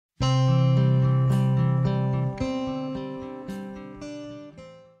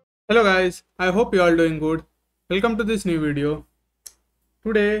Hello guys, I hope you all doing good. Welcome to this new video.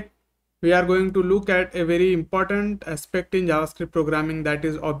 Today we are going to look at a very important aspect in JavaScript programming, that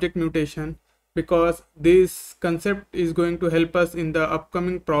is object mutation, because this concept is going to help us in the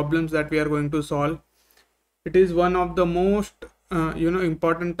upcoming problems that we are going to solve. It is one of the most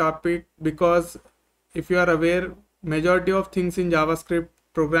important topic, because if you are aware, majority of things in JavaScript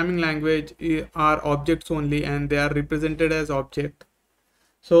programming language are objects only, and they are represented as object.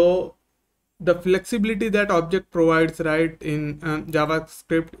 So the flexibility that object provides, right, in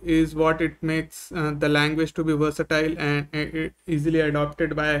JavaScript is what it makes the language to be versatile and easily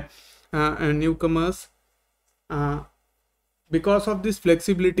adopted by newcomers. Because of this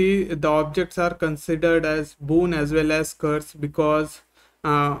flexibility, the objects are considered as boon as well as curse, because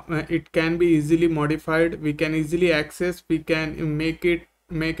it can be easily modified, we can easily access, we can make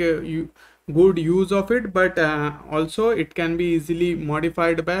a good use of it, but also it can be easily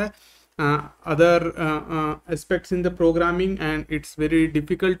modified by other aspects in the programming, and it's very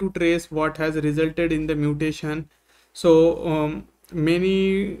difficult to trace what has resulted in the mutation. So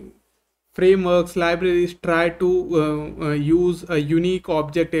many frameworks, libraries try to use a unique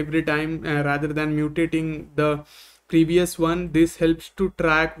object every time rather than mutating the previous one. This helps to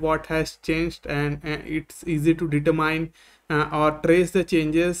track what has changed, and it's easy to determine or trace the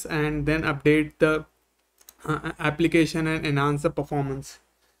changes and then update the application and enhance the performance.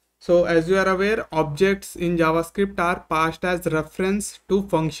 So as you are aware, objects in JavaScript are passed as reference to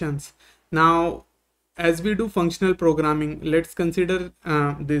functions. Now, as we do functional programming, let's consider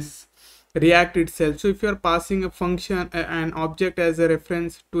this React itself. So if you are passing a function, an object as a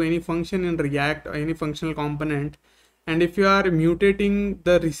reference to any function in React or any functional component, and if you are mutating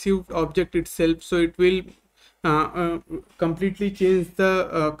the received object itself, so it will completely change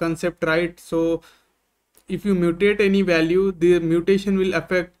the concept, right? So if you mutate any value, the mutation will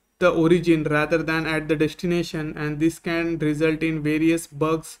affect the origin rather than at the destination, and this can result in various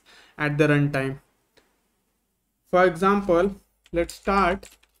bugs at the runtime. For example, let's start.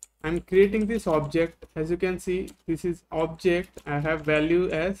 I'm creating this object. As you can see, this is object. I have value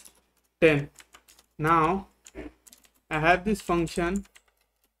as 10. Now I have this function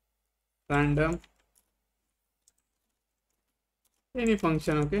random, any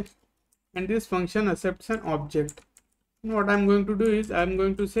function, okay, and this function accepts an object. What I'm going to do is I'm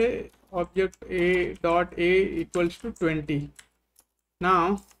going to say object a dot a equals to 20.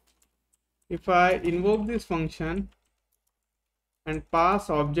 Now if I invoke this function and pass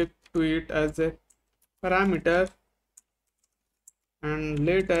object to it as a parameter, and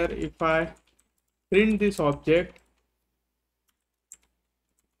later if I print this object,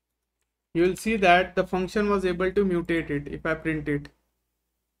 you will see that the function was able to mutate it. If I print it,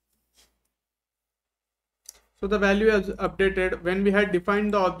 so the value is updated. When we had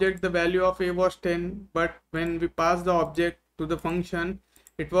defined the object, the value of a was 10, but when we pass the object to the function,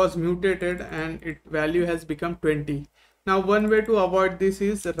 it was mutated and its value has become 20. Now one way to avoid this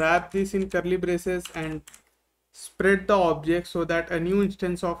is wrap this in curly braces and spread the object so that a new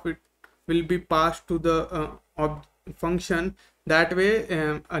instance of it will be passed to the function. That way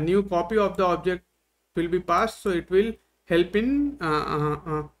a new copy of the object will be passed, so it will help in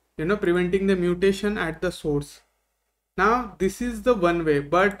preventing the mutation at the source. Now this is the one way,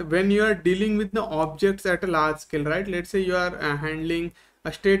 but when you are dealing with the objects at a large scale, right, let's say you are handling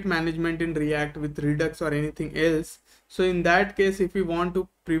a state management in React with Redux or anything else, so in that case, if you want to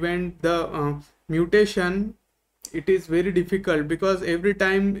prevent the mutation, it is very difficult, because every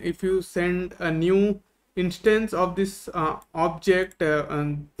time if you send a new instance of this object,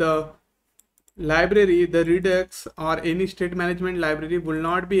 the library, the Redux or any state management library will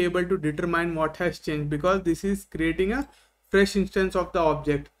not be able to determine what has changed, because this is creating a fresh instance of the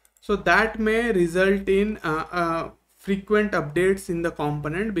object. So that may result in frequent updates in the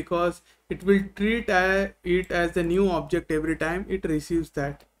component, because it will treat it as a new object every time it receives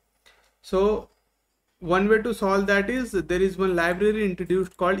that. So one way to solve that is, there is one library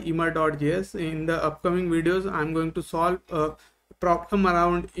introduced called immer.js. In the upcoming videos, I'm going to solve a problem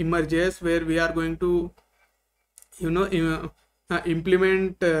around immer.js, where we are going to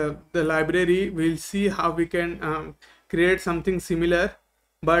implement the library. We'll see how we can create something similar,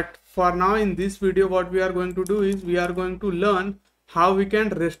 but for now in this video what we are going to do is we are going to learn how we can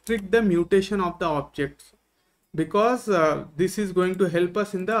restrict the mutation of the objects, because this is going to help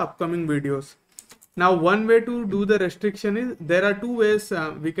us in the upcoming videos. Now one way to do the restriction is, there are two ways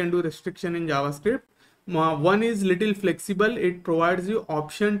we can do restriction in JavaScript. One is little flexible. It provides you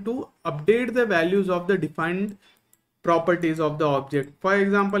option to update the values of the defined properties of the object. For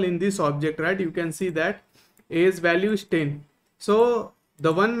example, in this object, right, you can see that a's value is 10. So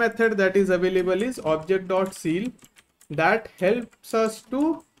the one method that is available is object.seal, that helps us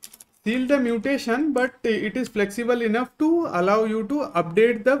to seal the mutation, but it is flexible enough to allow you to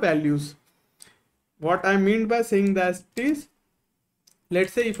update the values. What I mean by saying that is,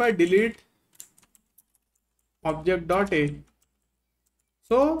 let's say if I delete object.a,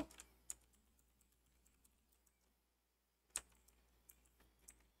 so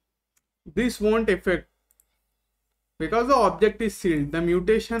this won't affect because the object is sealed. The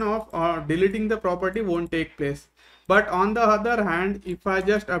mutation of deleting the property won't take place. But on the other hand, if I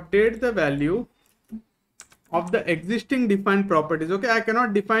just update the value of the existing defined properties, okay, I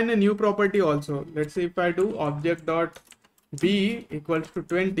cannot define a new property also. Let's say if I do object.b equals to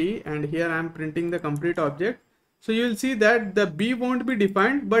 20, and here I am printing the complete object. So you will see that the b won't be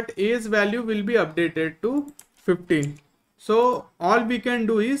defined, but a's value will be updated to 15. So all we can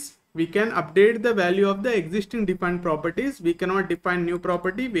do is we can update the value of the existing defined properties. We cannot define new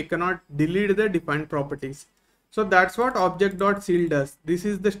property. We cannot delete the defined properties. So that's what object.seal does. This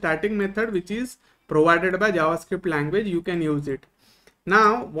is the static method which is provided by JavaScript language. You can use it.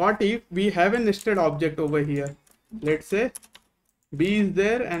 Now, what if we have a nested object over here? Let's say b is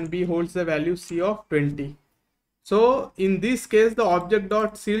there and b holds the value c of 20. So in this case, the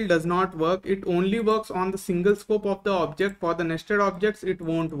object.seal does not work. It only works on the single scope of the object. For the nested objects, it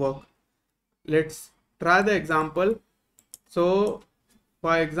won't work. Let's try the example. So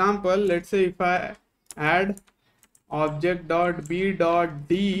for example, let's say if I add object.b.d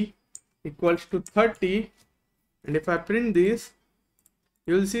equals to 30, and if I print this,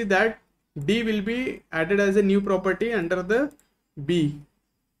 you will see that d will be added as a new property under the b.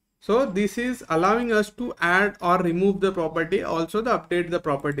 So this is allowing us to add or remove the property, also the update the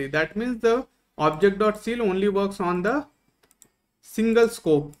property. That means the object.seal only works on the single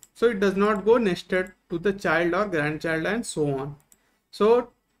scope. So it does not go nested to the child or grandchild and so on. So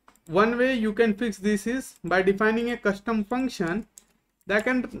one way you can fix this is by defining a custom function that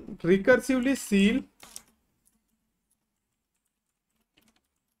can recursively seal.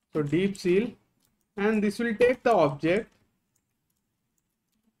 So deep seal, and this will take the object.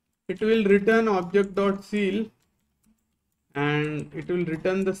 It will return object.seal and it will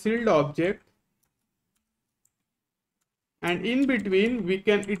return the sealed object, and in between we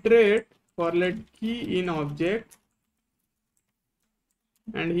can iterate for let key in object,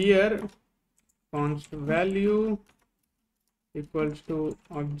 and here const value equals to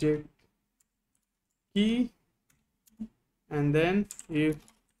object key, and then if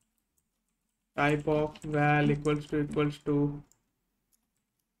type of val equals to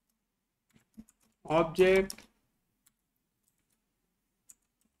object,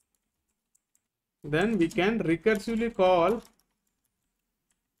 then we can recursively call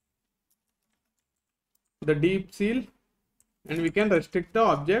the deep seal and we can restrict the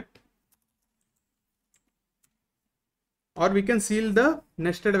object, or we can seal the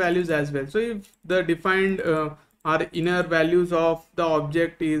nested values as well. So if the defined or inner values of the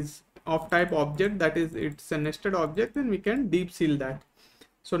object is of type object, that is it's a nested object, then we can deep seal that.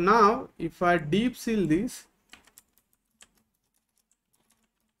 So now if I deep seal this,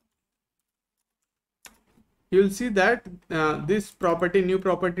 you will see that this property, new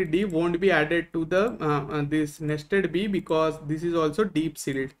property d, won't be added to the this nested b because this is also deep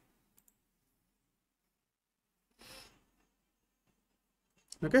sealed.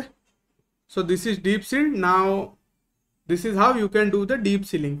 Okay, so this is deep sealed. Now this is how you can do the deep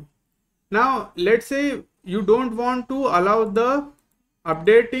sealing. Now let's say you don't want to allow the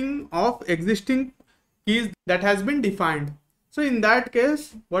updating of existing keys that has been defined. So in that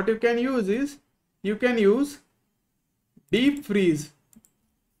case, what you can use is you can use deep freeze.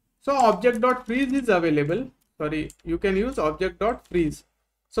 So object.freeze is available. Sorry, you can use object.freeze.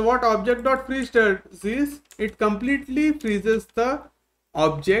 So what object.freeze does is it completely freezes the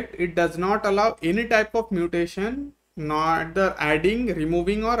object. It does not allow any type of mutation, neither adding,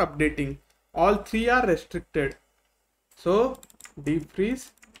 removing or updating. All three are restricted. So deep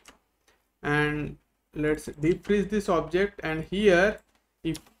freeze, and let's deep freeze this object, and here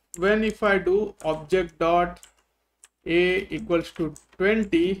if I do object dot a equals to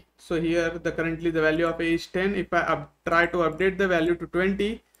 20, so here currently the value of a is 10. If I try to update the value to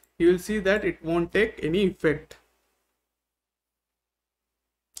 20, you will see that it won't take any effect.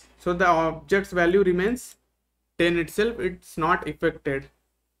 So the object's value remains 10 itself, it's not affected.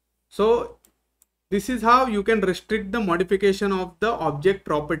 So this is how you can restrict the modification of the object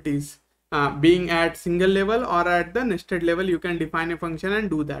properties, being at single level or at the nested level. You can define a function and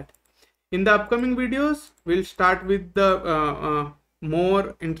do that. In the upcoming videos, we'll start with the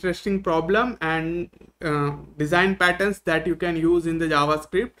more interesting problem and design patterns that you can use in the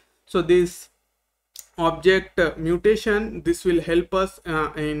JavaScript. So this object mutation, this will help us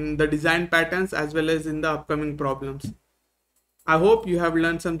in the design patterns as well as in the upcoming problems. I hope you have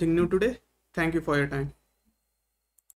learned something new today. Thank you for your time.